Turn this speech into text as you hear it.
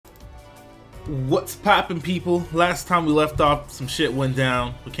What's poppin', people? Last time we left off, some shit went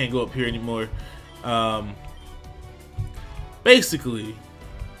down. We can't go up here anymore. Basically,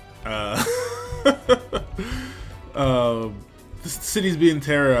 this city's being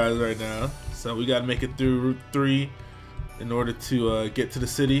terrorized right now, so we gotta make it through Route 3 in order to get to the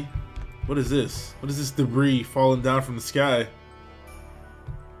city. What is this? What is this debris falling down from the sky?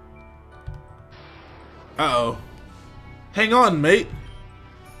 Uh-oh. Hang on, mate.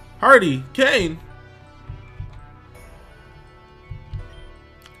 Hardy, Kane.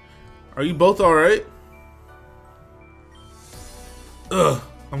 Are you both alright? Ugh,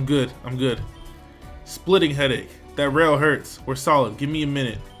 I'm good, I'm good. Splitting headache. That rail hurts. We're solid. Give me a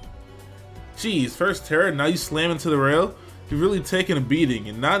minute. Jeez, first terror, now you slam into the rail? You've really taken a beating,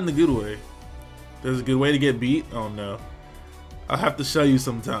 and not in the good way. There's a good way to get beat? Oh no. I'll have to show you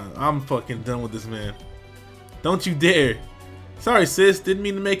sometime. I'm fucking done with this man. Don't you dare. Sorry sis, didn't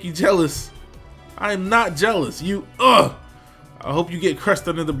mean to make you jealous. I am not jealous. You, ugh! I hope you get crushed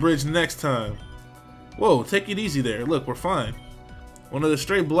under the bridge next time. Whoa, take it easy there. Look, we're fine. One of the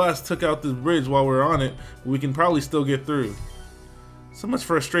stray blasts took out this bridge while we were on it, but we can probably still get through. So much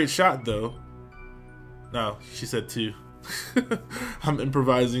for a straight shot, though. No, she said two. I'm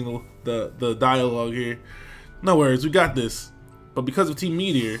improvising the dialogue here. No worries, we got this. But because of Team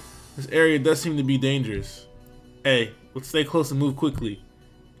Meteor, this area does seem to be dangerous. Hey, let's stay close and move quickly.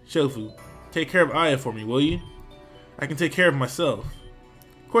 Shofu, take care of Aya for me, will you? I can take care of myself.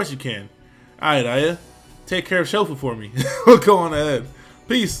 Of course you can. Alright, Aya. Take care of Shofu for me. We'll go on ahead.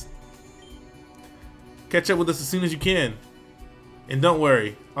 Peace. Catch up with us as soon as you can. And don't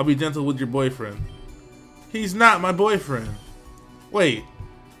worry, I'll be gentle with your boyfriend. He's not my boyfriend. Wait,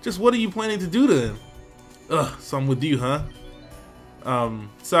 just what are you planning to do to him? Ugh, so I'm with you, huh?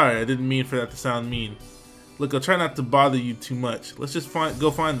 Sorry, I didn't mean for that to sound mean. Look, I'll try not to bother you too much. Let's just go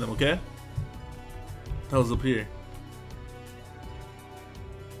find them, okay? That was up here.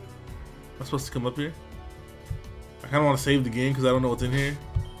 Am I supposed to come up here? I kind of want to save the game because I don't know what's in here.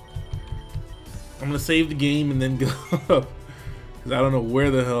 I'm going to save the game and then go up. Because I don't know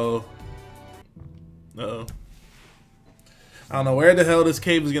where the hell... Uh-oh. I don't know where the hell this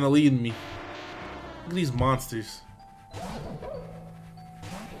cave is going to lead me. Look at these monsters.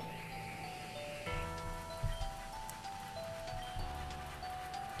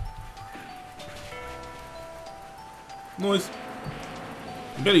 Noise.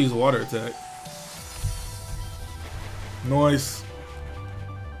 You better use a water attack. Noise.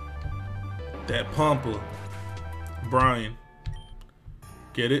 That pumper. Brian.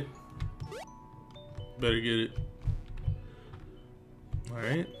 Get it? Better get it.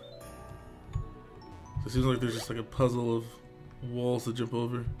 Alright. So it seems like there's just like a puzzle of walls to jump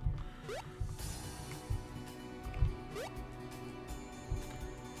over.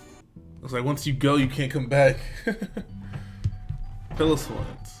 Looks like once you go, you can't come back. Pillow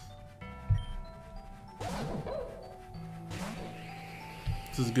swans.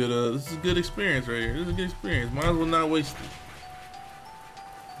 This is good. This is a good experience right here. This is a good experience. Might as well not waste it.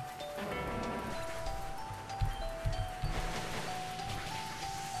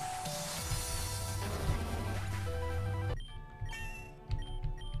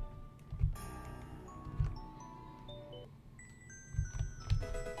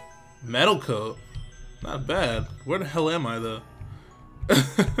 Metal coat? Not bad. Where the hell am I though?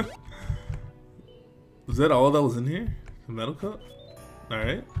 Was that all that was in here? The metal coat?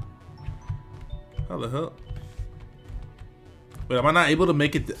 Alright. How the hell? Wait, am I not able to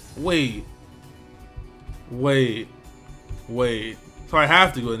make it? Wait. Wait. Wait. So I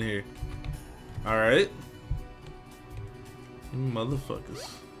have to go in here. Alright. Motherfuckers.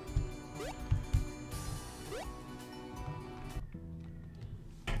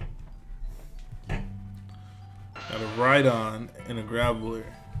 Got a ride-on and a graveler.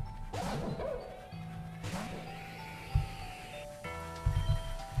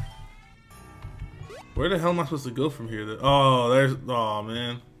 Where the hell am I supposed to go from here? Oh, there's... Oh,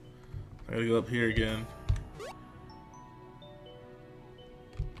 man. I gotta go up here again.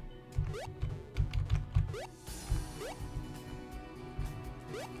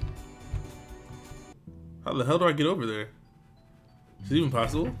 How the hell do I get over there? Is it even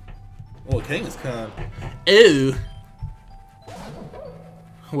possible? Oh, Kangaskhan Khan. Ew.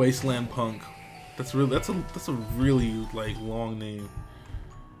 Wasteland Punk. That's a really like long name.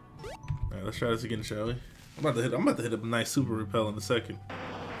 Alright, let's try this again, shall we? I'm about to hit a nice super repel in a second.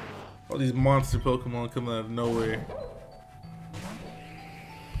 All these monster Pokemon coming out of nowhere.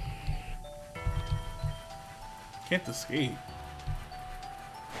 Can't escape.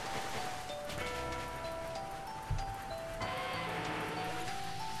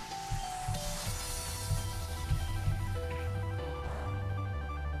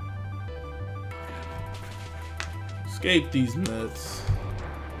 Escape these nuts.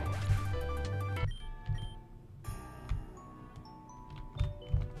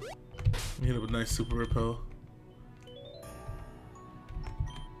 Let me hit it with a nice super repel.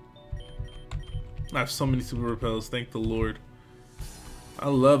 I have so many super repels, thank the Lord. I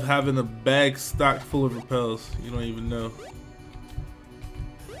love having a bag stocked full of repels. You don't even know.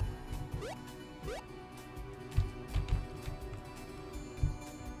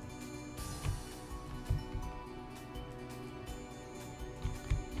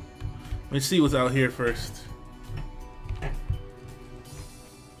 Let me see what's out here first.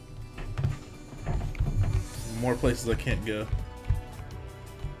 More places I can't go.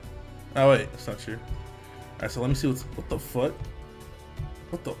 Oh wait, that's not true. Alright, so let me see what the fuck?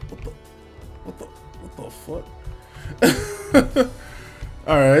 What the fuck?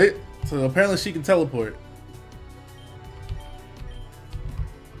 Alright, so apparently she can teleport.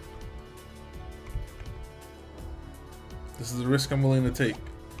 This is the risk I'm willing to take.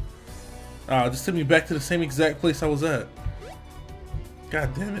 Ah, it just took me back to the same exact place I was at.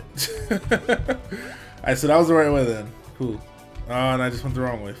 God damn it. Alright, so that was the right way then. Cool. Oh, and I just went the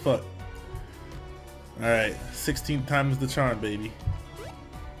wrong way. Fuck. Alright, 16 times the charm, baby.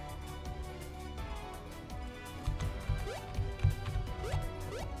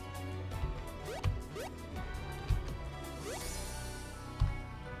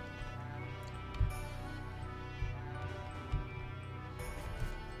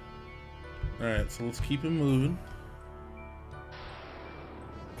 Alright, so let's keep it moving.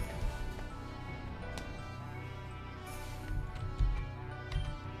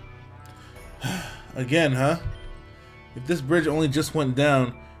 Again, huh? If this bridge only just went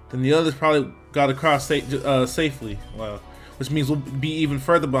down, then the others probably got across safely. Wow. Which means we'll be even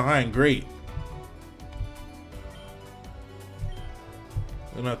further behind. Great.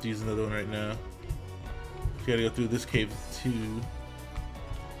 I don't have to use another one right now. We gotta go through this cave too.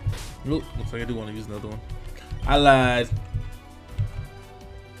 Nope, looks like I do want to use another one. I lied.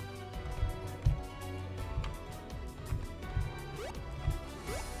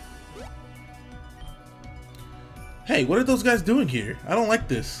 Hey, what are those guys doing here? I don't like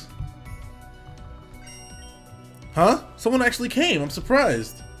this. Huh? Someone actually came. I'm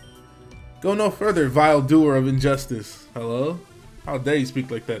surprised. Go no further, vile doer of injustice. Hello? How dare you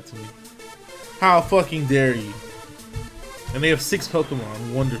speak like that to me? How fucking dare you? And they have 6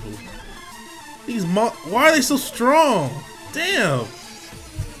 Pokemon. Wonderful. These why are they so strong? Damn.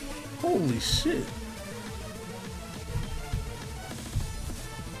 Holy shit.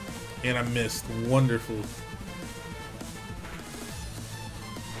 And I missed. Wonderful.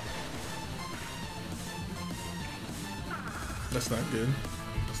 That's not good.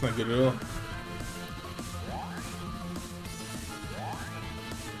 That's not good at all.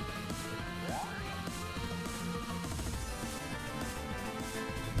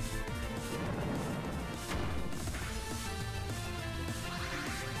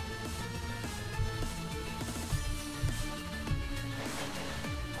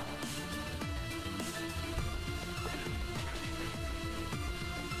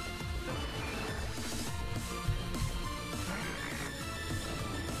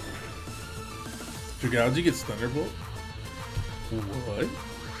 Dragalge gets Thunderbolt? What?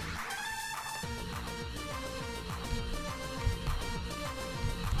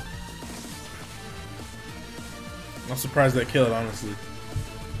 I'm surprised that killed, honestly.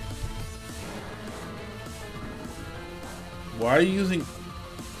 Why are you using...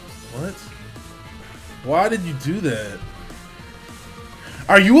 What? Why did you do that?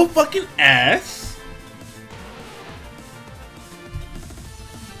 Are you a fucking ass?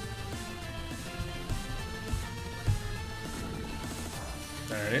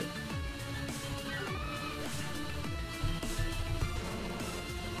 Alright.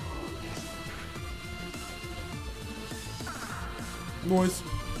 Noise.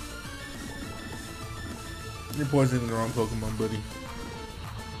 You're poisoning the wrong Pokemon, buddy.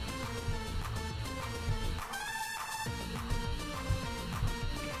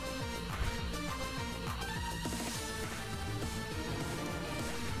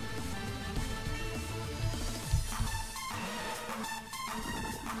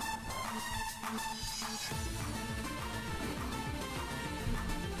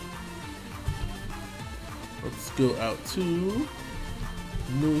 Let's go out to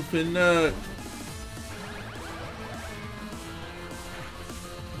Newfoundland.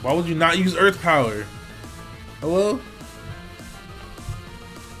 Why would you not use Earth Power? Hello?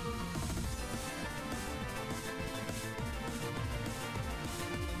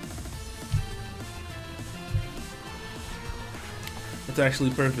 That's actually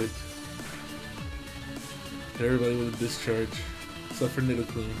perfect. Hit everybody with a discharge. Except for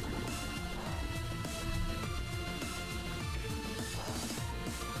Nidoqueen.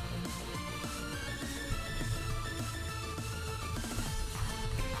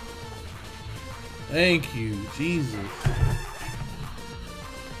 Thank you, Jesus.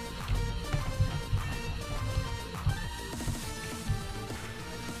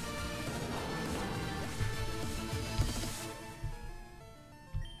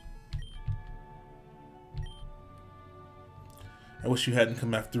 I wish you hadn't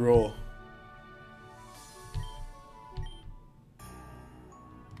come after all.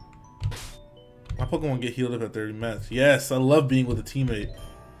 My Pokemon get healed up at 30 minutes. Yes, I love being with a teammate.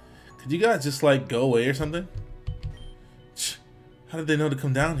 Could you guys just like go away or something? How did they know to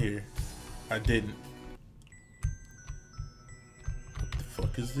come down here? I didn't. What the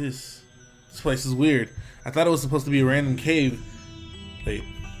fuck is this? This place is weird. I thought it was supposed to be a random cave. Wait.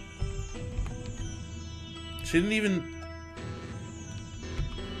 She didn't even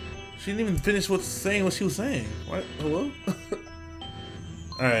finish saying what she was saying. What? Hello?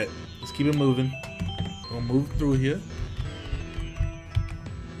 Alright, let's keep it moving. We'll move through here.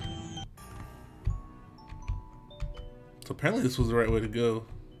 So apparently this was the right way to go.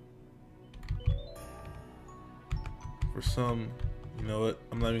 For some, you know what?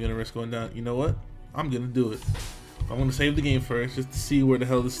 I'm not even gonna risk going down. You know what? I'm gonna do it. I'm gonna save the game first just to see where the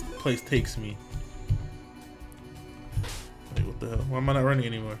hell this place takes me. Wait, what the hell? Why am I not running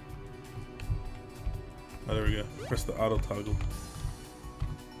anymore? Oh, there we go. Press the auto toggle.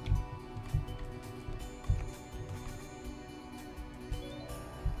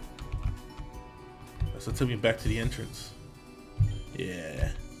 So it took me back to the entrance.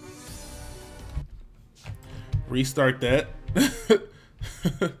 Yeah. Restart that.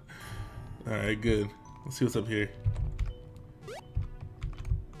 Alright, good. Let's see what's up here.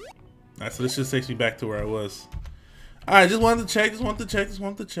 Alright, so this just takes me back to where I was. Alright, just wanted to check, just wanted to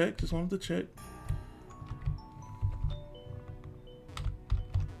check.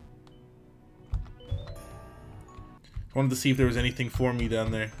 I wanted to see if there was anything for me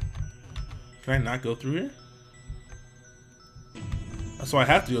down there. Can I not go through here? So I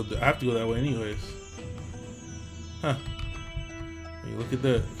have to go. I have to go that way anyways. Huh? Hey, look at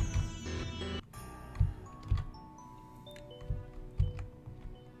that.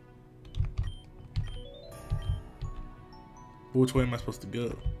 Which way am I supposed to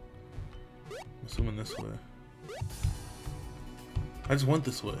go? I'm assuming this way. I just went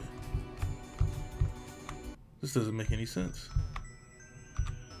this way. This doesn't make any sense.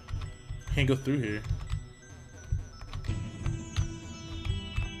 Can't go through here.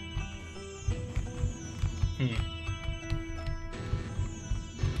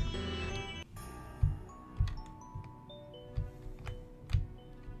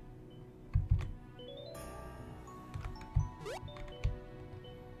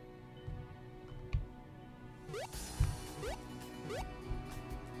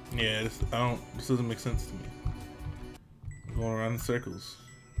 Yeah, this doesn't make sense to me. I'm going around in circles.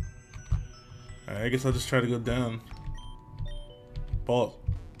 Alright, I guess I'll just try to go down. Ball.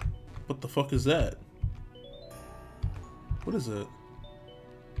 What the fuck is that? What is it?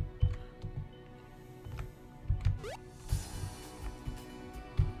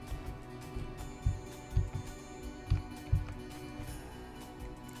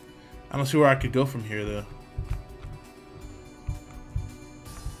 I don't see where I could go from here though.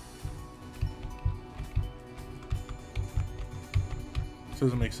 This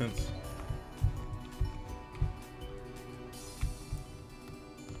doesn't make sense.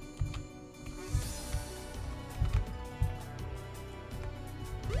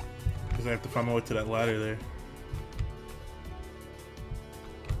 Because I have to find my way to that ladder there.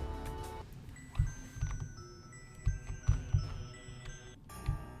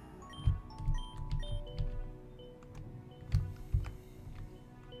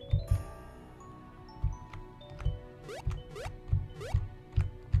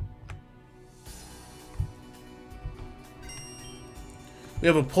 We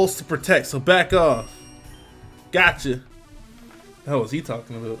have a pulse to protect, so back off. Gotcha. The hell was he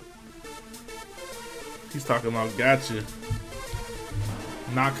talking about? He's talking about gotcha.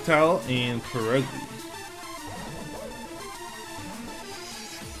 Noctowl and Pierogi.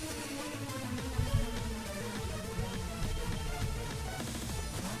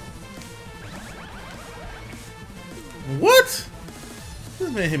 What?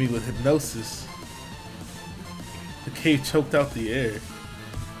 This man hit me with hypnosis. The cave choked out the air.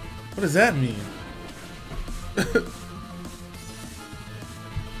 What does that mean?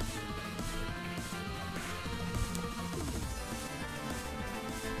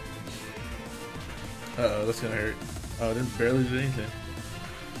 Uh-oh, that's gonna hurt. Oh, this barely did anything.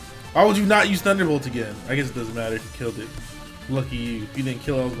 Why would you not use Thunderbolt again? I guess it doesn't matter if you killed it. Lucky you. If you didn't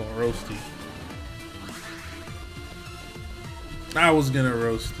kill it, I was gonna roast you. I was gonna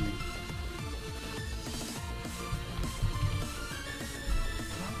roast you.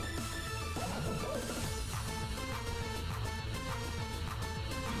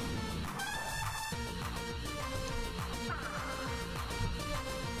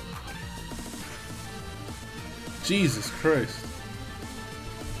 Jesus Christ.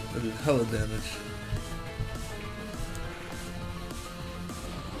 That did hella damage.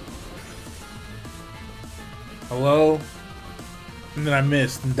 Hello? And then I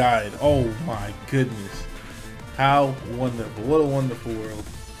missed and died. Oh my goodness. How wonderful. What a wonderful world.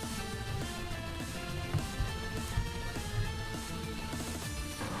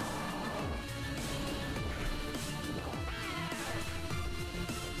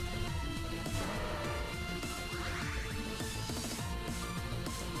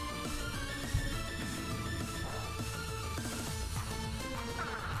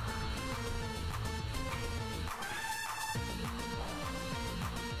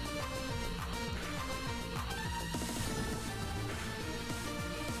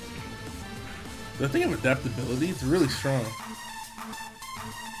 The thing of adaptability, it's really strong.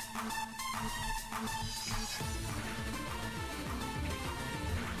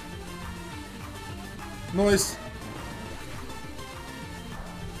 Noise.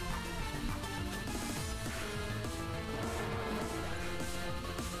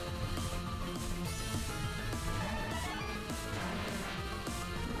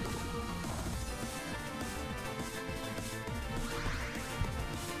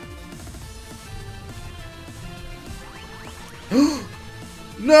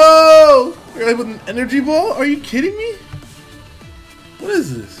 No! You're like with an energy ball? Are you kidding me? What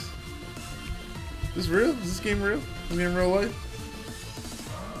is this? Is this real? Is this game real? Is this game real life?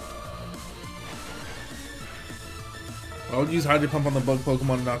 Why would you use Hydro Pump on the bug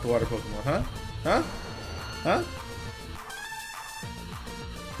Pokemon and not the water Pokemon? Huh? Huh? Huh?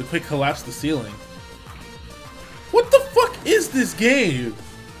 The quick collapse the ceiling. What the fuck is this game?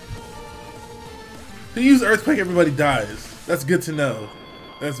 If you use Earthquake, everybody dies. That's good to know.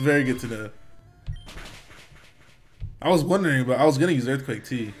 That's very good to know. I was wondering, but I was gonna use Earthquake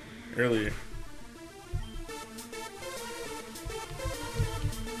T earlier.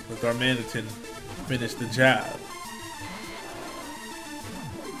 Let our Manatee finish the job.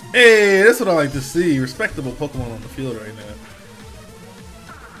 Hey, that's what I like to see. Respectable Pokemon on the field right now.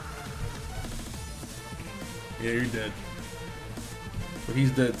 Yeah, you're dead. But he's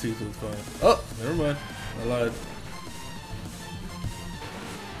dead too, so it's fine. Oh, never mind. I lied.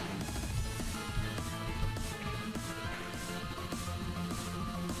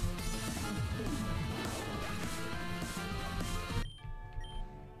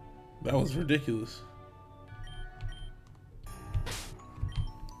 That was ridiculous.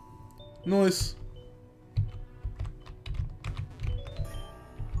 Noise.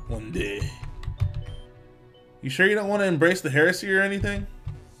 One day. You sure you don't want to embrace the heresy or anything?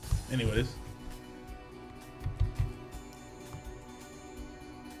 Anyways.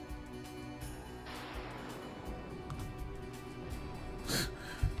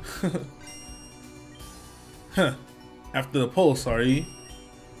 Huh. After the pulse, are you?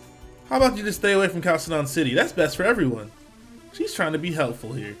 How about you just stay away from Calcedon City? That's best for everyone. She's trying to be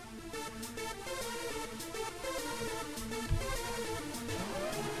helpful here.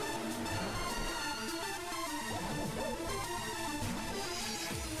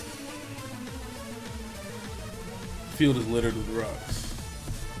 The field is littered with rocks.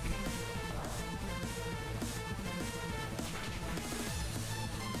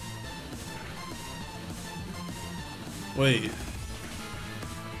 Wait.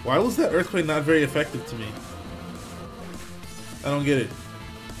 Why was that Earthquake not very effective to me? I don't get it.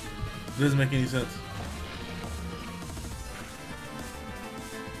 It doesn't make any sense.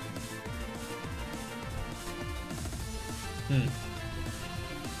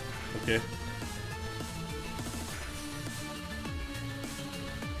 Okay.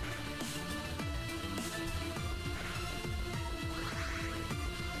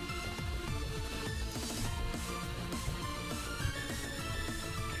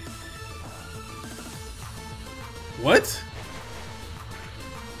 What?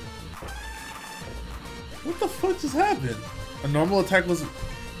 What the fuck just happened? A normal attack was...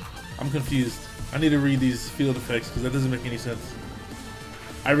 I'm confused. I need to read these field effects because that doesn't make any sense.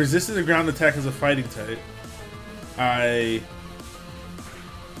 I resisted a ground attack as a fighting type. A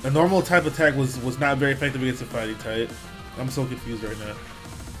normal type attack was not very effective against a fighting type. I'm so confused right now.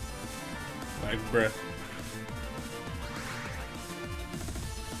 Like, bruh.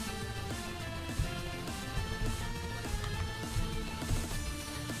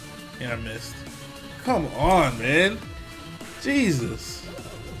 Yeah, I missed. Come on, man. Jesus.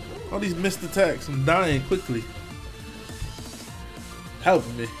 All these missed attacks. I'm dying quickly. Help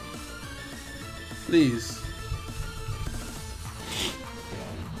me. Please.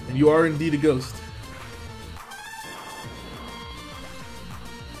 And you are indeed a ghost.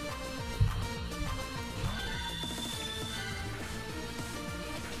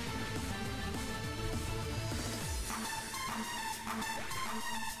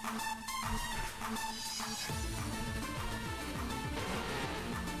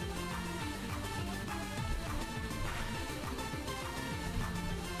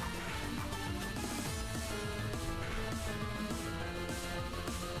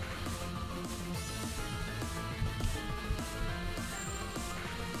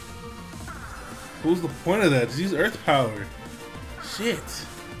 What was the point of that? Just use earth power. Shit.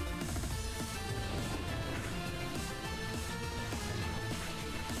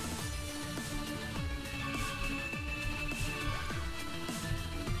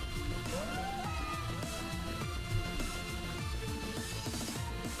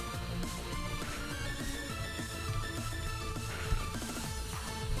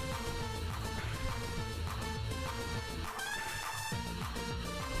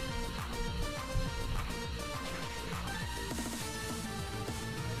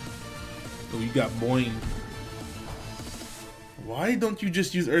 Oh, you got boinged. Why don't you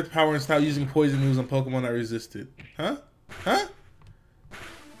just use earth power and stop using poison moves on Pokemon that resist it? Huh? Huh?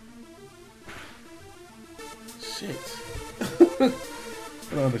 Shit. I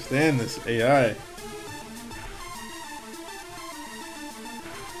don't understand this AI.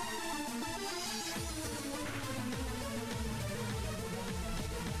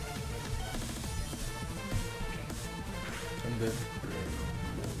 I'm dead.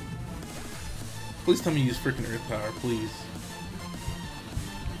 Please tell me you use freaking earth power, please.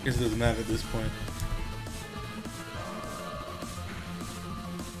 I guess it doesn't matter at this point.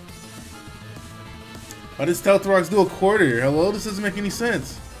 Why does Stealth Rocks do a quarter? Hello? This doesn't make any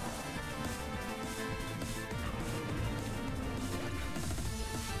sense.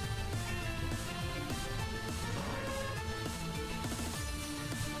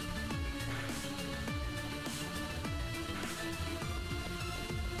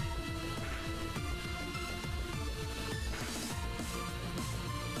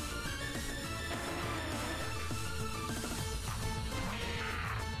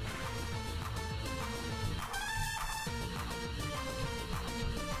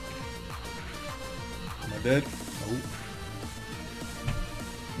 Am I dead? Oh.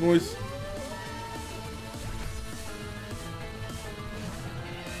 Noise.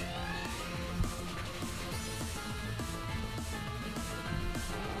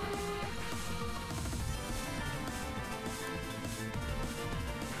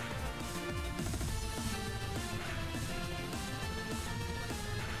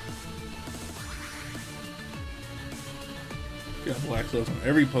 Got black cells on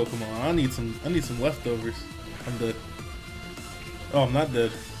every Pokemon. I need some leftovers. I'm dead. Oh, I'm not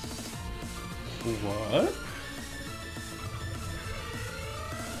dead. What?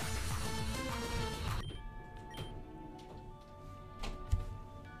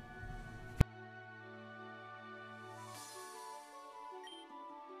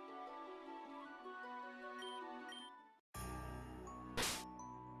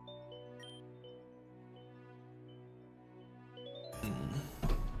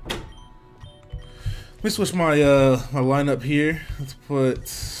 Let me switch my my lineup here.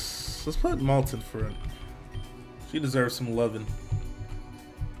 Let's put Malt in front. She deserves some loving.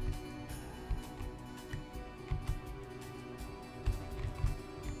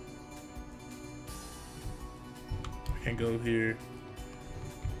 I can't go here.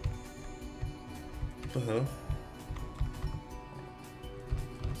 What the hell?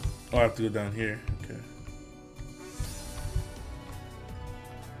 Oh, I have to go down here. Okay.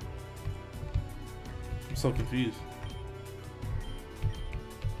 I'm so confused.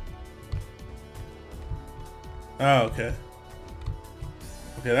 Oh, okay.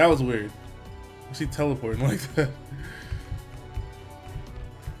 Okay, that was weird. What's he teleporting like that?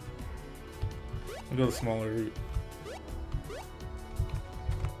 I'll go the smaller route.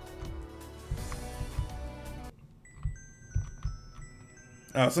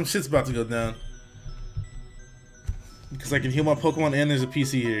 Oh, some shit's about to go down. Because I can heal my Pokemon and there's a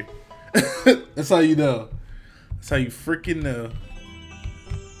PC here. That's how you know. That's how you freaking know.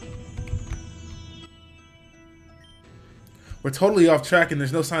 We're totally off track and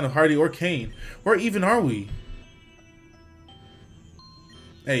there's no sign of Hardy or Kane. Where even are we?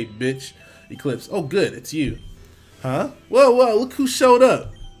 Hey, bitch. Eclipse. Oh, good. It's you. Huh? Whoa, whoa. Look who showed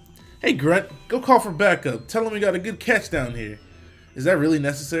up. Hey Grunt, go call for backup. Tell him we got a good catch down here. Is that really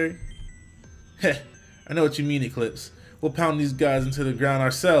necessary? Heh, I know what you mean, Eclipse. We'll pound these guys into the ground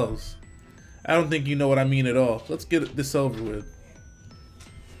ourselves. I don't think you know what I mean at all. Let's get this over with.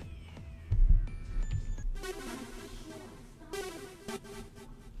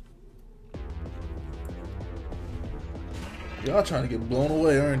 Y'all trying to get blown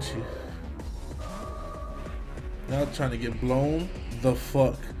away, aren't you? Y'all trying to get blown the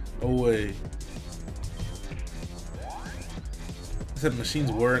fuck away. I said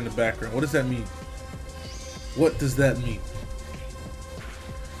machines were in the background. What does that mean? What does that mean?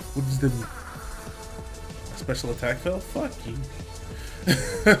 What does that mean? A special attack fell? Fuck you.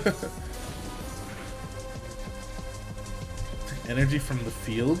 Energy from the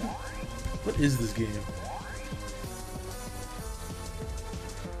field? What is this game?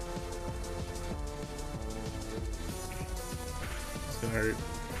 It's gonna hurt.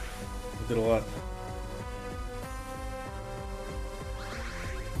 I did a lot.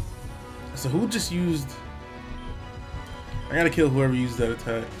 So who just used... I gotta kill whoever used that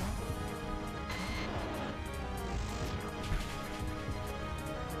attack.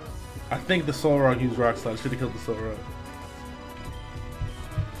 I think the Soul Rock used Rock Slide. Should have killed the Soul Rock.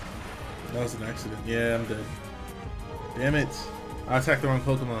 That was an accident. Yeah, I'm dead. Damn it. I attacked the wrong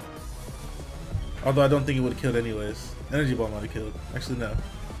Pokemon. Although I don't think it would have killed anyways. Energy Ball might have killed. Actually, no.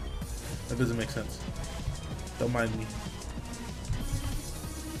 That doesn't make sense. Don't mind me.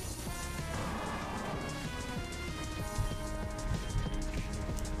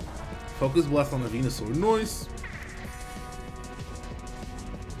 Focus Blast on the Venusaur. Nice!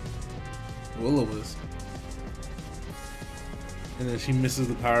 Will-O-Wisp. And then she misses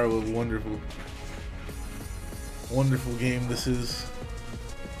the power with wonderful. Wonderful game this is.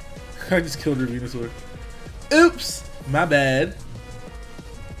 I just killed her Venusaur. Oops! My bad.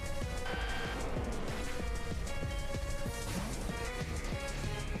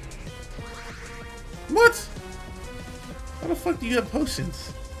 What? How the fuck do you have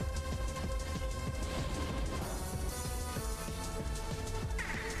potions?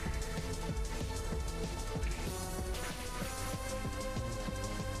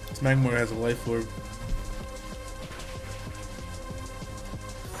 Magmar has a life orb.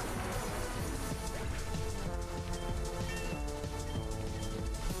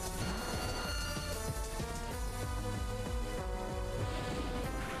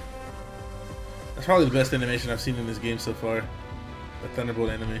 That's probably the best animation I've seen in this game so far. The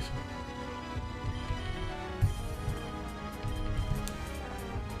Thunderbolt animation.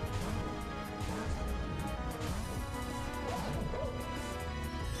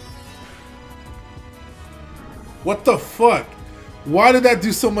 What the fuck? Why did that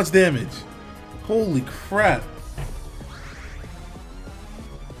do so much damage? Holy crap.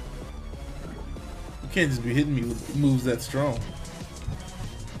 You can't just be hitting me with moves that strong.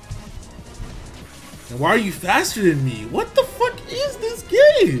 And why are you faster than me? What the fuck is this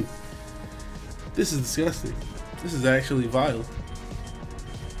game? This is disgusting. This is actually vile.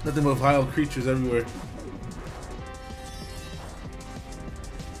 Nothing but vile creatures everywhere.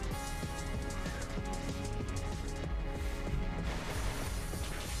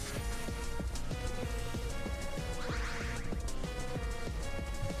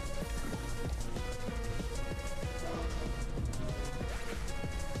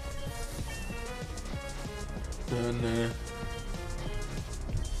 Done.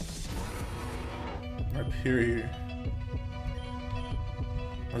 Up here.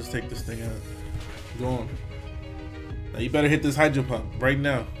 I'll just take this thing out. Go on. Now you better hit this Hydro Pump right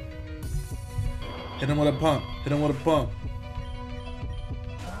now. Hit him with a pump. Hit him with a pump.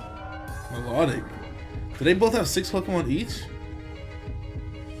 Melodic. Do they both have 6 Pokemon each?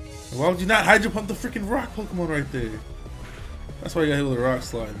 Why would you not Hydro Pump the freaking rock Pokemon right there? That's why you got hit with a Rock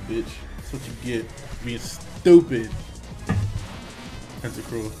Slide, bitch. That's what you get. Being stupid.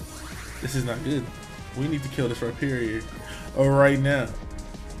 Tentacruel. This is not good. We need to kill this Rhyperior right now.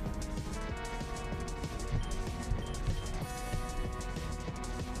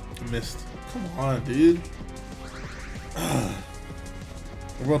 Missed. Come on, dude.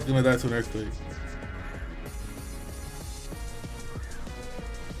 We're both gonna die to an earthquake.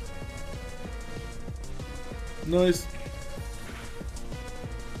 Nice.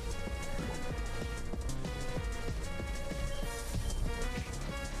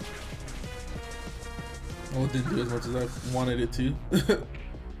 Well, it didn't do as much as I wanted it to.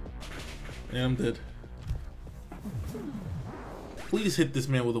 And I'm dead. Please hit this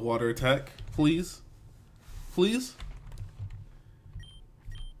man with a water attack. Please. Please.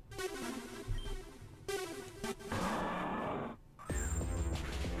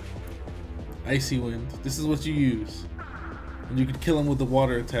 Icy Wind. This is what you use. And you can kill him with the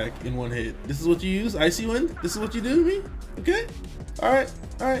water attack in one hit. This is what you use? Icy Wind? This is what you do to me? Okay? Alright,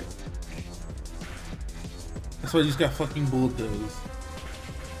 alright. That's why you just got fucking bulldozed.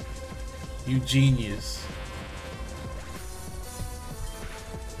 You genius.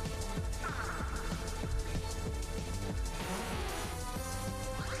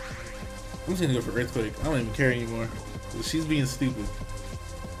 I'm just gonna go for Earthquake. I don't even care anymore. She's being stupid.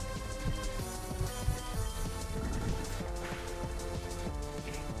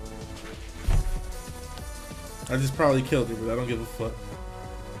 I just probably killed her, but I don't give a fuck.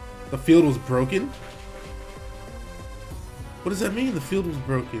 The field was broken? What does that mean? The field was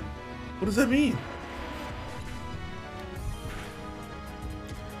broken. What does that mean?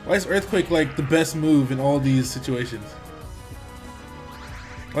 Why is Earthquake like the best move in all these situations?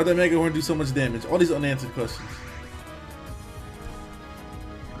 Why'd that Mega Horn do so much damage? All these unanswered questions.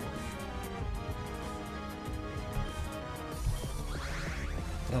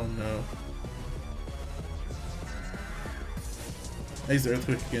 Oh no. I used the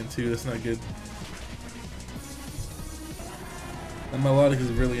Earthquake again too, that's not good. And Melodic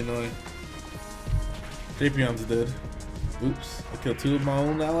is really annoying. Drapeon's dead. Oops, I killed 2 of my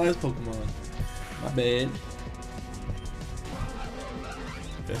own allies Pokemon. My bad.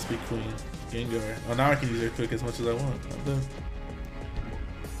 Best be Queen. Gengar. Oh, now I can use Earthquake as much as I want. Not bad.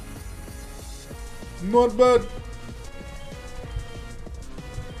 Not bad.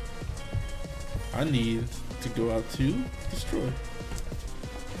 I need to go out to destroy.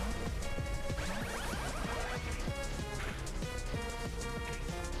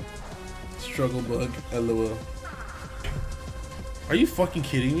 Struggle bug, LOL. Are you fucking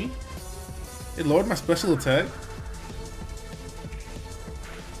kidding me? It lowered my special attack?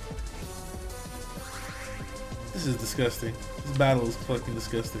 This is disgusting. This battle is fucking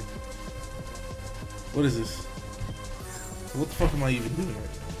disgusting. What is this? What the fuck am I even doing right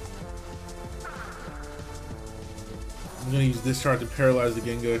now? I'm gonna use Discharge to paralyze the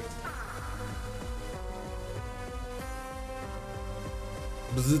Gengar.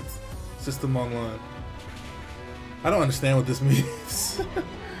 Bzzzt. System online. I don't understand what this means.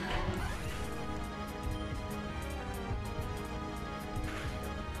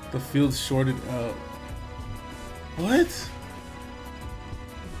 The field's shorted out. What?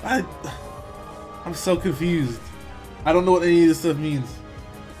 I'm so confused. I don't know what any of this stuff means.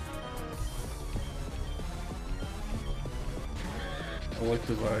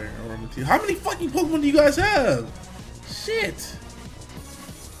 Electivire, Aromatisse. How many fucking Pokemon do you guys have? Shit.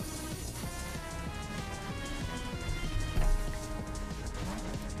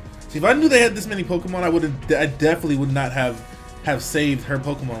 See, if I knew they had this many Pokemon, I definitely would not have saved her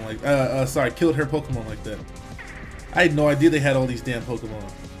Pokemon like, sorry, killed her Pokemon like that. I had no idea they had all these damn Pokemon.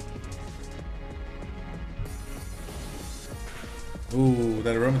 Ooh,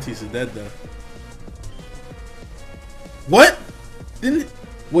 that Aromatisse is dead though. What? Didn't?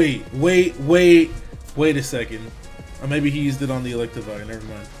 Wait a second. Or maybe he used it on the Electivire. Never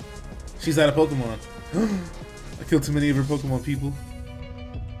mind. She's out of Pokemon. I killed too many of her Pokemon, people.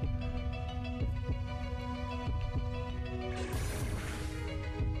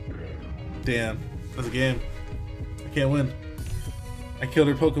 Damn, that's a game. I can't win. I killed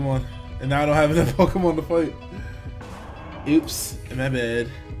her Pokemon, and now I don't have enough Pokemon to fight. Oops, my bad.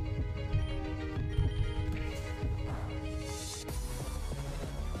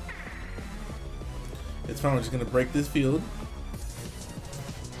 It's fine, we're just gonna break this field.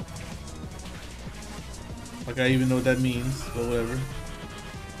 Like I even know what that means, but whatever.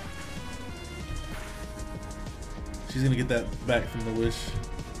 She's gonna get that back from the wish.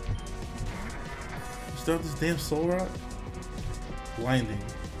 Still have this damn Soul Rock? Blinding.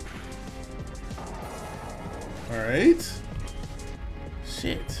 Alright.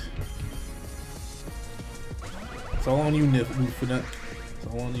 Shit. It's all on you, Nifnut. It's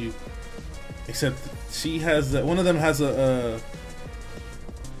all on you. Except she has one of them has a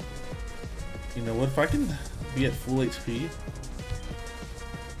you know what, if I can be at full HP,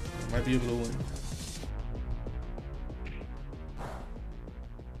 I might be able to win.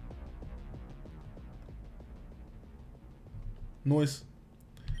 Noise.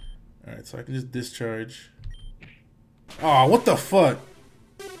 Alright, so I can just discharge. Oh, what the fuck?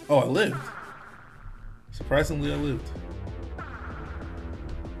 Oh, I lived. Surprisingly, I lived.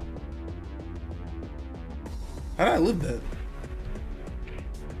 How did I live that?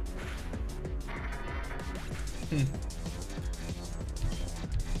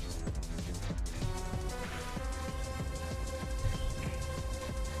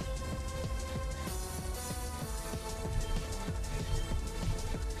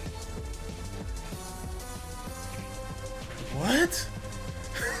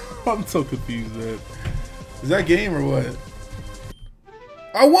 I'm so confused, man. Is that game or what?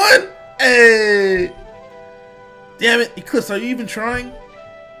 I won! Hey! Damn it, Eclipse, are you even trying?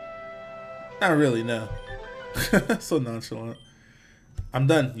 Not really, no. So nonchalant. I'm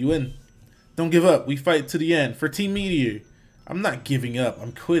done. You win. Don't give up. We fight to the end for Team Meteor. I'm not giving up.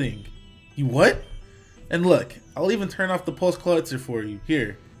 I'm quitting. You what? And look, I'll even turn off the pulse cluster for you.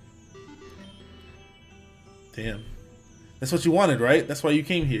 Here. Damn. That's what you wanted, right? That's why you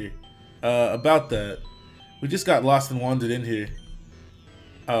came here. About that. We just got lost and wandered in here.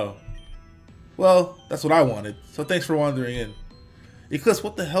 Oh. Well, that's what I wanted. So thanks for wandering in. Eclipse,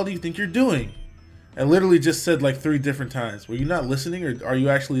 what the hell do you think you're doing? I literally just said like 3 different times. Were you not listening, or are you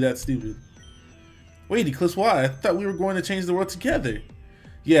actually that stupid? Wait, Eclipse, why? I thought we were going to change the world together.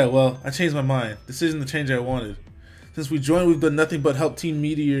 Yeah, well, I changed my mind. This isn't the change I wanted. Since we joined, we've done nothing but help Team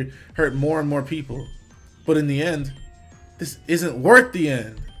Meteor hurt more and more people. But in the end, this isn't worth the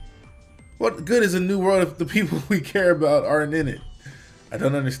end. What good is a new world if the people we care about aren't in it? I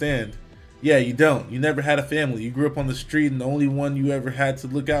don't understand. Yeah, you don't. You never had a family. You grew up on the street and the only one you ever had to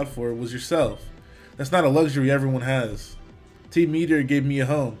look out for was yourself. That's not a luxury everyone has. Team Meteor gave me a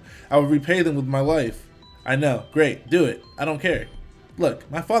home. I will repay them with my life. I know. Great. Do it. I don't care. Look,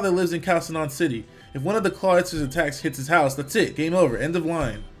 my father lives in Calcinon City. If one of the Clawitster's attacks hits his house, that's it. Game over. End of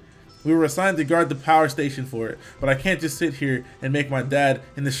line. We were assigned to guard the power station for it, but I can't just sit here and make my dad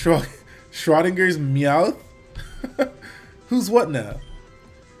in the Schrodinger's Meowth? Who's what now?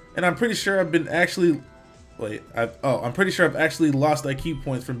 And I'm pretty sure I've been actually... Wait, I'm pretty sure I've actually lost IQ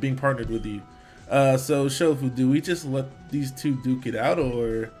points from being partnered with you. So Shofu, do we just let these two duke it out,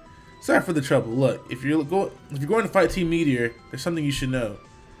 or... Sorry for the trouble. Look, if you're going to fight Team Meteor, there's something you should know.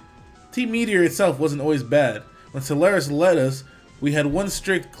 Team Meteor itself wasn't always bad. When Solaris led us, we had one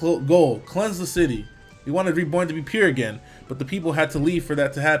strict goal: cleanse the city. We wanted Reborn to be pure again, but the people had to leave for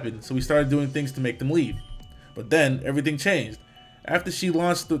that to happen, so we started doing things to make them leave. But then, everything changed. After she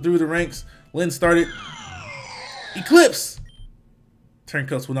launched through the ranks, Lynn started... Eclipse!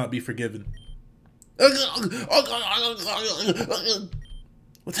 Turncoats will not be forgiven.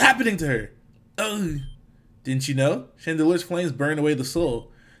 What's happening to her? Didn't you know? Chandelier's flames burn away the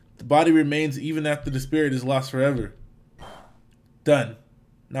soul. The body remains even after the spirit is lost forever. Done.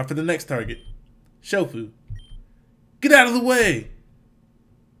 Now for the next target. Shofu. Get out of the way!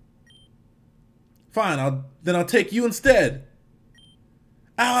 Fine, I'll take you instead.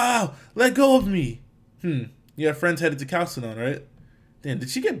 Ow! Let go of me! You have friends headed to Calcinon, right? Damn, did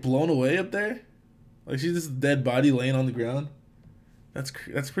she get blown away up there? Like she's just a dead body laying on the ground?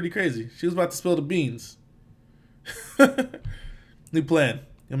 That's pretty crazy. She was about to spill the beans. New plan.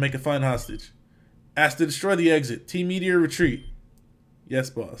 You'll make a fine hostage. Ask to destroy the exit. Team Meteor retreat. Yes,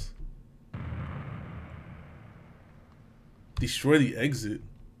 boss. Destroy the exit?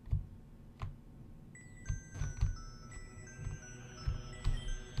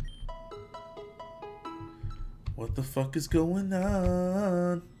 What the fuck is going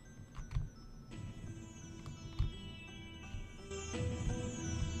on?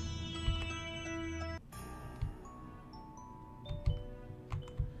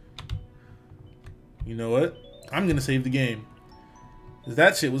 You know what? I'm gonna save the game. 'Cause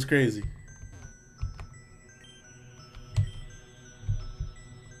that shit was crazy.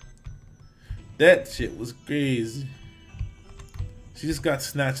 That shit was crazy. She just got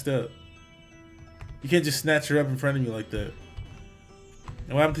snatched up. You can't just snatch her up in front of me like that.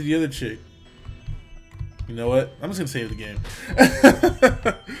 And what happened to the other chick? You know what? I'm just gonna save the game.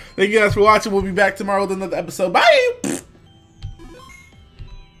 Thank you guys for watching. We'll be back tomorrow with another episode. Bye!